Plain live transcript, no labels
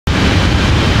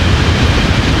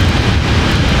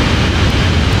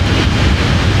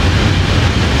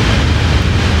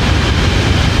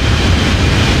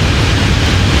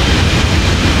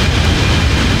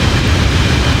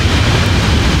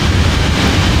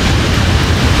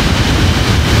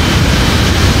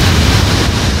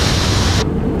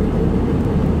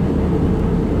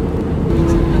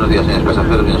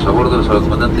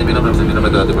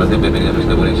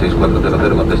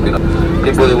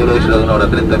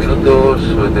minutos,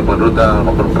 tiempo en ruta, a lo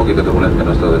mejor un poquito de turbulencia en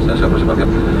nuestro descenso de aproximación.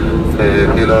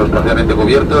 Cielos parcialmente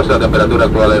cubiertos, la temperatura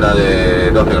actual era de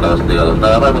 12 grados centígrados.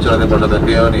 Nada más, muchas gracias por su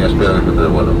atención y espero disfruten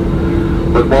del vuelo.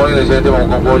 Good morning, ladies and gentlemen,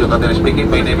 welcome on board. Your captain speaking.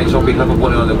 My name is on behalf of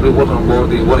Vueling on the crew. Welcome on board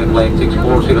this Vueling flight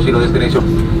 6400 destination.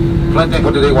 Flight time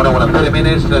for today 1 hour and 30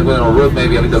 minutes. Let's go on our route,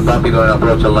 maybe a little bumpy during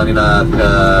approach and landing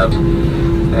at.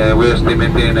 We're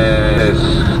estimating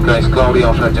skies cloudy,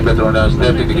 outside temperature around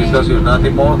 30 degrees Celsius,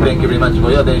 nothing more. Thank you very much for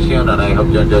your attention, and I hope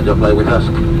you enjoyed your flight with us.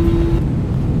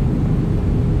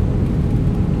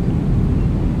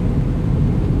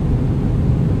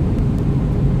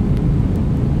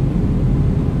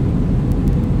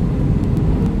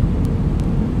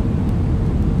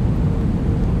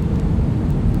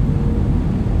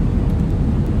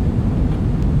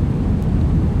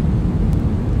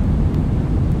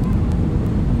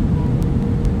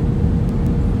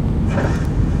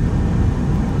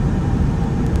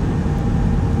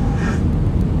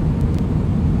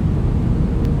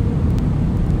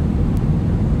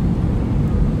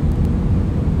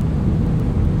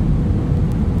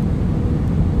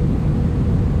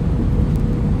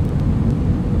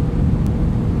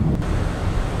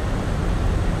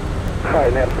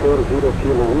 Net 40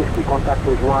 Kilo Whiskey, contact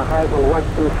with one arrival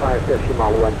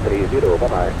 125.130, bye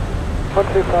bye.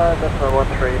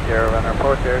 125.130, runner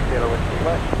 40 Kilo Whiskey,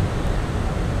 bye.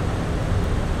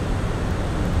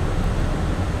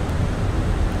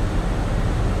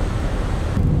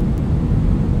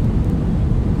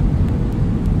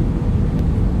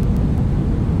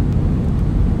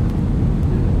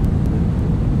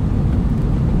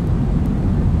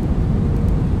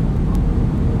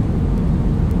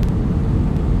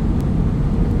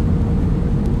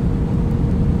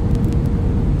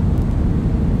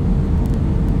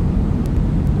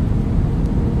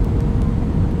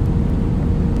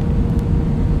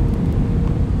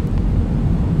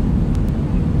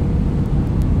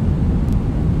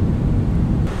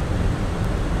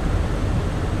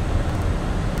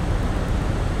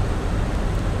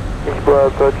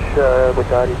 Approach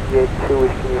Bugatti G2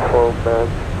 Whiskey Uniform,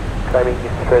 climbing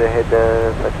straight ahead,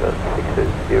 flight 60,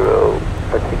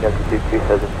 passing altitude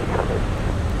 3600.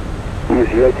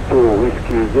 G2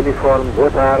 Whiskey Uniform, boa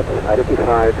tarde,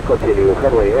 identified, continue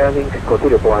runway heading,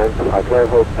 continue point, flight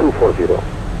level 240.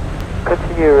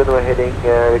 Continue runway heading,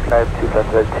 climb to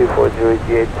flight level 240,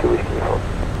 G2 Whiskey Uniform.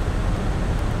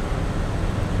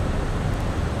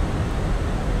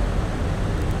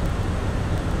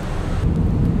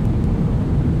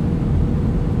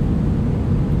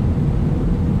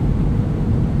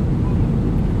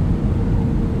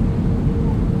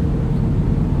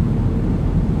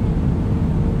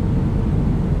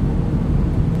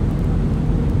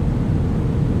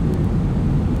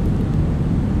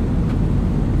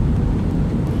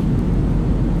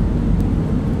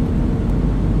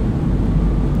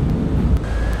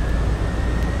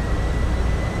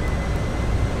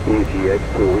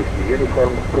 GSX Whiskey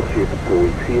Uniform, proceed to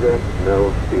exceed no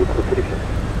speed restrictions.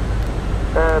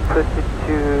 Proceed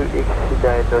to exceed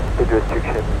no speed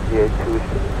restriction, G2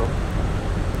 Whiskey Uniform.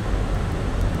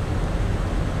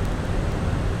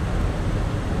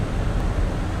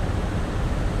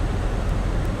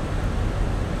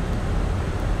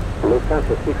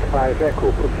 Lufthansa 65 Echo,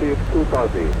 proceed to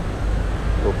Tazi.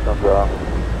 Lufthansa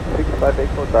 65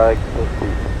 Echo, direct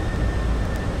proceed.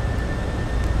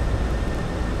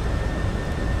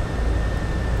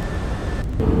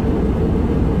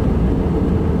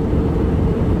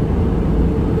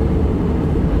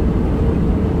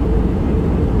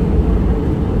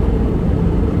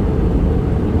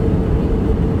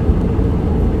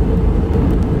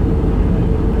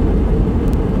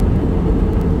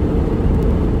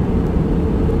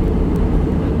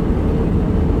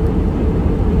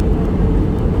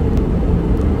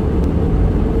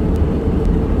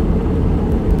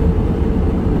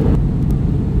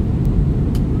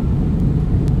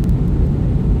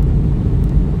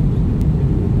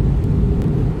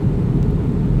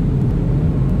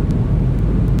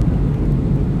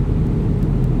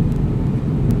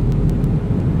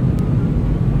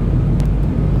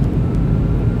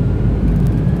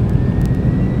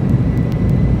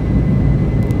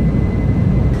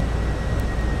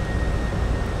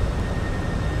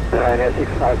 Ryanair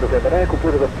 65 November Echo,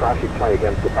 clear the traffic, fly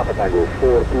again to Papa Tango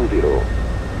 420.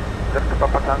 Left to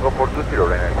Papa Tango 420,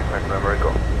 Ryanair 65 November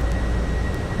Echo.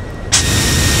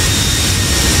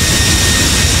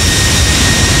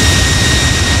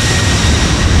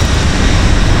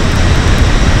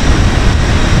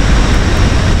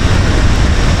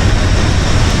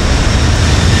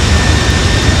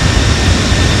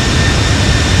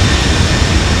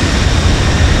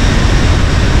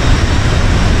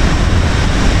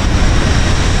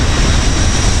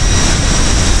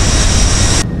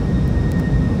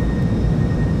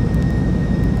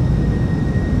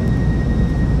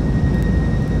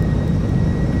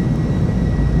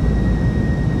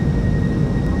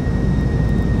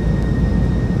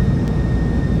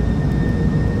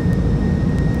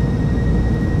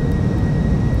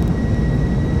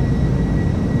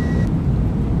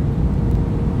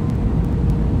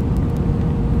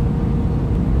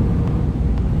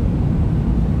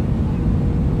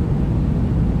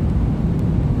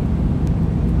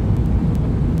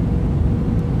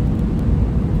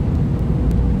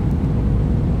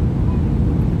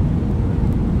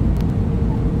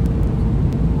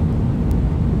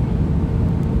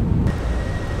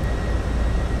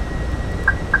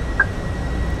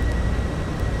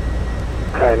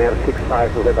 Ryanair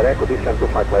 65 November Echo, descend to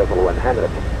flight level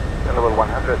 100. Level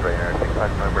 100, Ryanair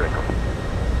 65 November Echo.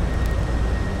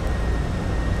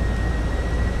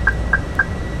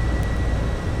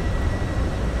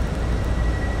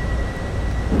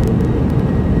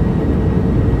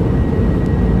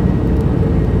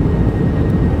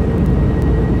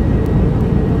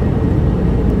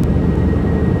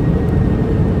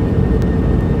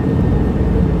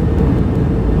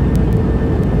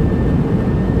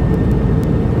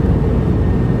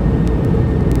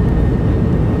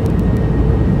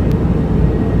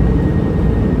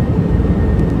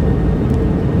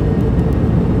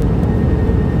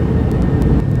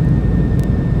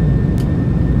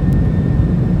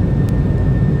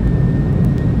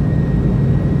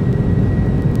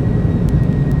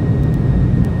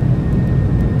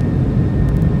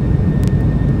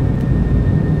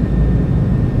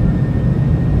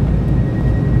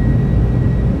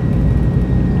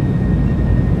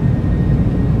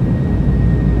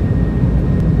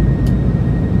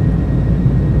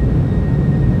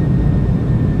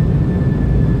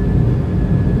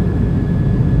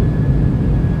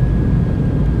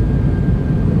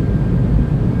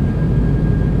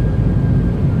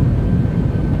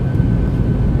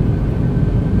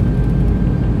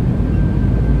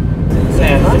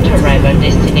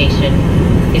 Destination.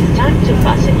 It's time to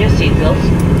fasten your seatbelts.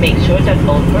 Make sure that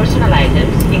all personal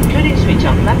items, including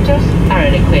switch-off laptops, are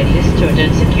adequately stored and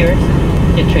secured,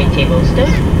 your tray table stowed,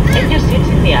 and your seats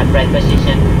in the upright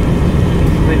position.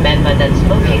 Remember that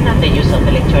smoking and the use of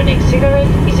electronic cigarettes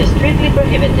is strictly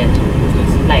prohibited.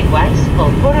 Likewise,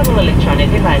 all portable electronic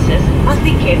devices must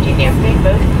be kept in airplane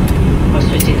mode or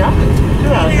switch it off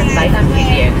throughout the flight until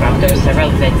the aircraft doors are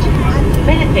opened.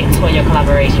 Many thanks for your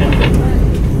collaboration.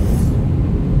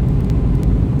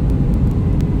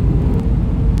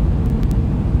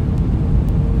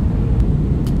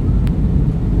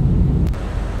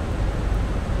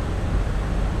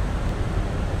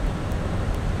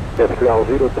 FCR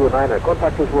 029,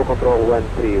 contact visual control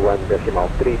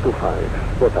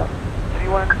 131.325. Boa tarde.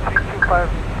 31325,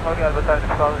 obrigado, boa tarde,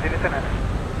 pessoal, 029.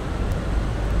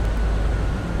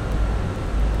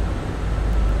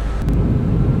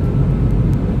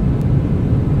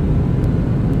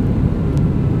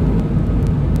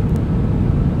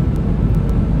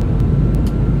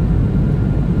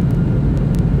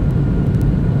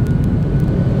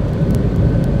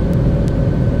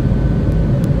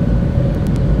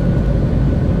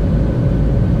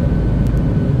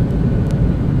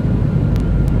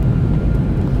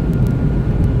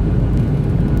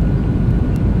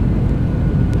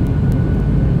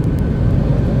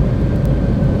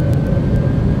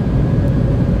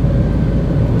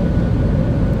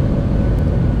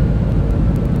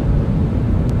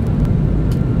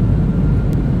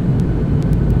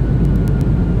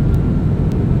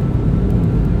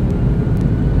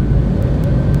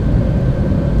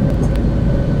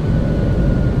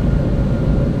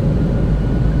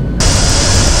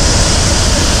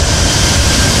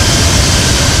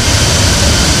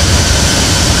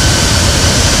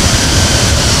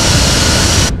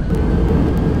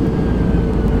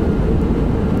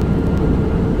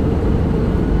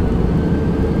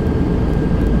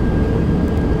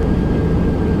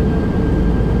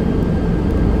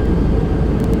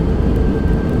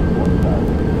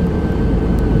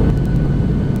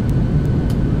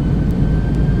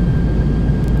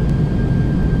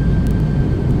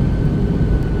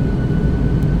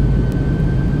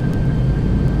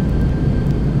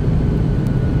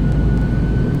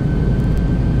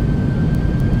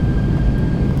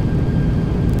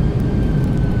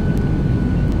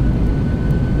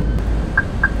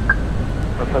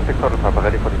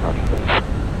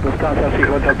 Lufthansa 6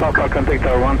 Hotel Papa, contact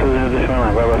our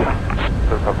 120.9, bye-bye.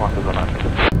 Hotel Papa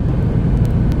 120.9.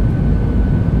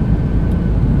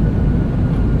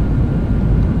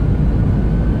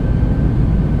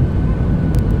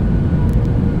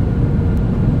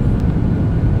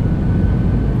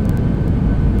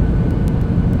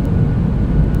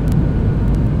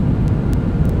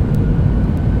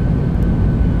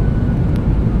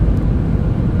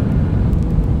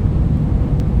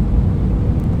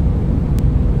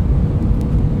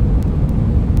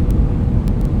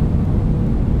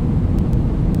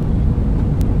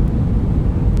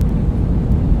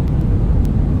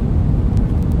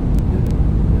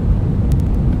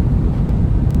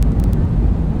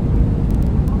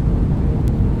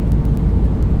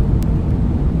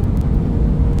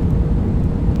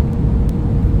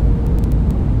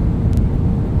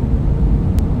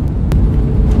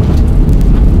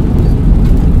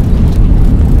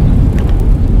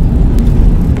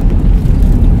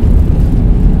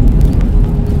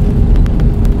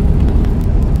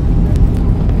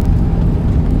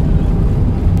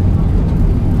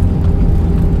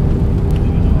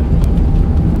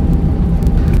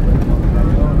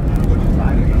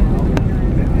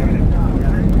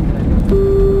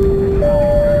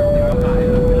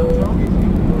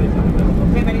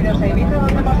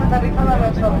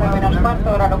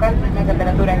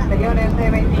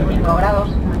 35 grados.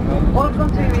 Welcome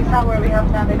to Ibiza, where we have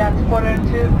landed at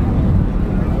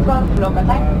 12 local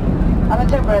time, and the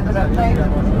temperature outside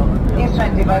is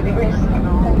 25 degrees.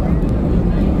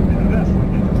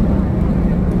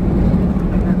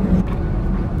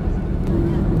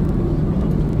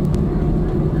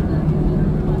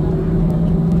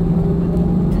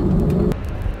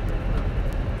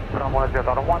 From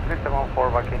 10374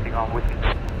 vacating on whiskey.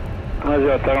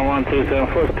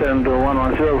 10374 stand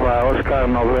 110 by Oscar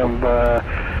November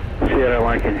Sierra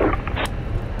Mike.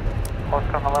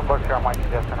 Oscar November Sierra Mike,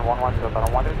 descend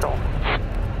 110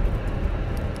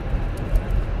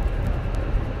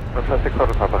 Lufthansa 6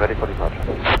 Hotel Papa, ready for departure.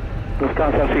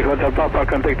 Lufthansa 6 Hotel Papa,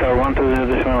 contact tower 120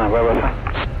 additional, bye bye sir.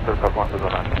 Hotel Papa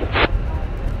 120.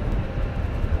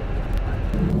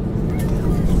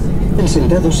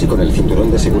 Sentados y con el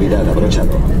cinturón de seguridad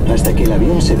abrochado, hasta que el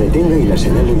avión se detenga y la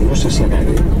señal luminosa se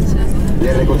apague.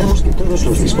 Le recordamos que todos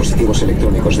los dispositivos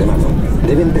electrónicos de mano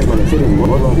deben permanecer en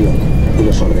modo avión y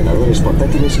los ordenadores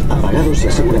portátiles apagados y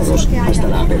asegurados hasta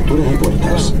la apertura de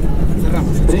puertas.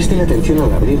 Presten atención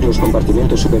al abrir los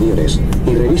compartimentos superiores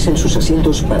y revisen sus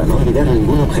asientos para no olvidar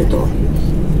ningún objeto.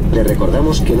 Le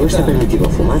recordamos que no está permitido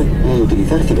fumar ni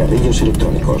utilizar cigarrillos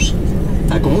electrónicos.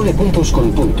 Acumule puntos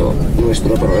con Punto,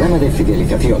 nuestro programa de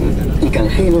fidelización, y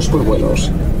canjeelos por vuelos.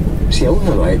 Si aún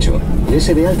no lo ha hecho,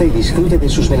 dése de alta y disfrute de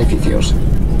sus beneficios.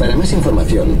 Para más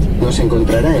información, nos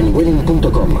encontrará en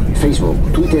Vueling.com, Facebook,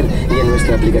 Twitter y en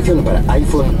nuestra aplicación para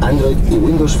iPhone, Android y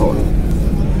Windows Phone.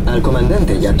 Al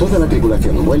comandante y a toda la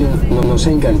tripulación Vueling nos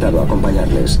ha encantado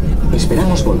acompañarles.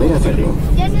 Esperamos volver a hacerlo.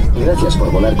 Gracias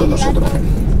por volar con nosotros.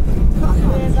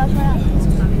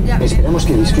 Esperamos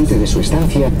que disfrute de su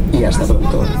estancia y hasta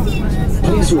pronto.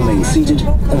 Please remain seated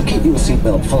and keep your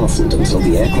seatbelt fastened until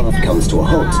the aircraft comes to a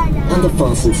halt and the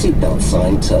fasten seatbelt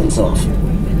sign turns off.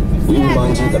 We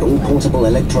remind you that all portable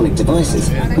electronic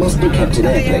devices must be kept in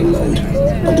airplane mode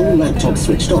and all laptops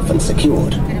switched off and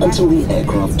secured until the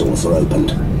aircraft doors are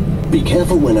opened. Be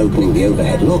careful when opening the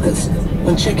overhead lockers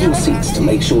and check your seats to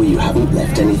make sure you haven't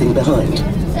left anything behind.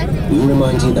 We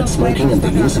remind you that smoking and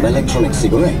the use of electronic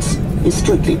cigarettes is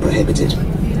strictly prohibited.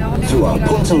 Through our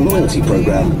Punto loyalty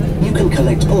program, you can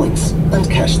collect points and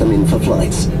cash them in for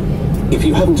flights. If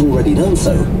you haven't already done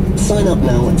so, sign up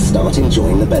now and start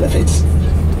enjoying the benefits.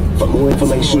 For more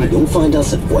information, you'll find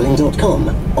us at Vueling.com,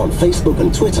 on Facebook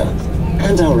and Twitter,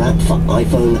 and our app for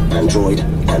iPhone, Android,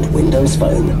 and Windows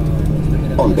Phone.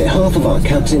 On behalf of our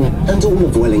captain and all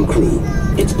of Vueling crew,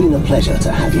 it's been a pleasure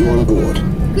to have you on board.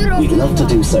 We'd love to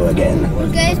do so again.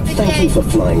 Thank you for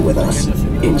flying with us.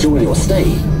 Enjoy your stay,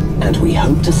 and we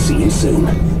hope to see you soon.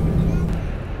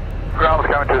 Ground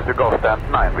coming to the Golf Stand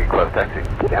 9, request taxi.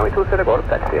 Now we to the Golf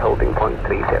taxi, holding point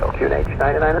 30, QNH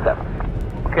 997.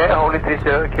 Okay, holding 30,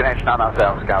 QNH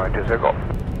 997, coming to the Golf.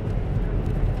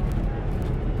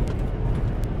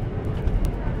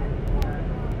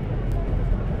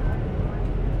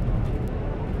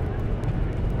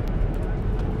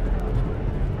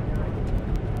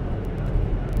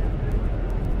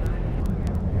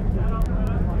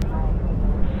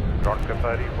 Ground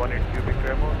Qatari 18 cubic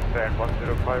Remo, stand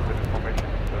 105 with information,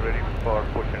 ready for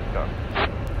push and start.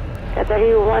 Qatari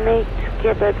 18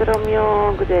 Quebec Romeo,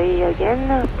 good day again.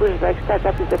 Pushback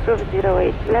startup is approved,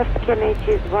 08 left, QNH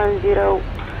is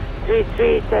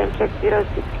 1033, time check 06.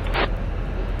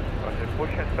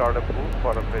 Push and start approved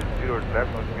for a phase 0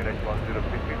 left, no QNH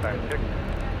 1033, time check.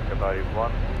 Qatari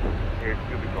 18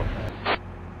 cubic Romeo.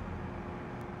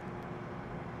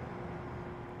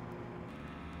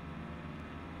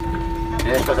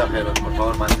 Pasajeros, por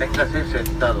favor, manténganse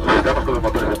sentados. Estamos con los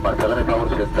motores en marcha, hagan el favor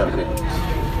de sentarse.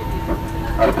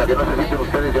 Hasta que no se sienten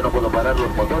ustedes, yo no puedo parar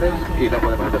los motores y no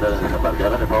podemos empezar en esa parte.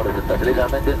 Hagan el favor de sentarse.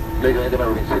 Legalmente,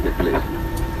 moving seated, please.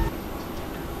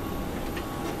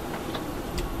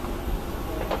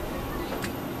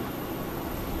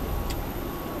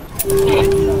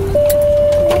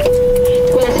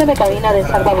 Cuídense de cabina de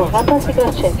salvaguardas y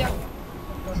crochet.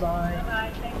 Bye.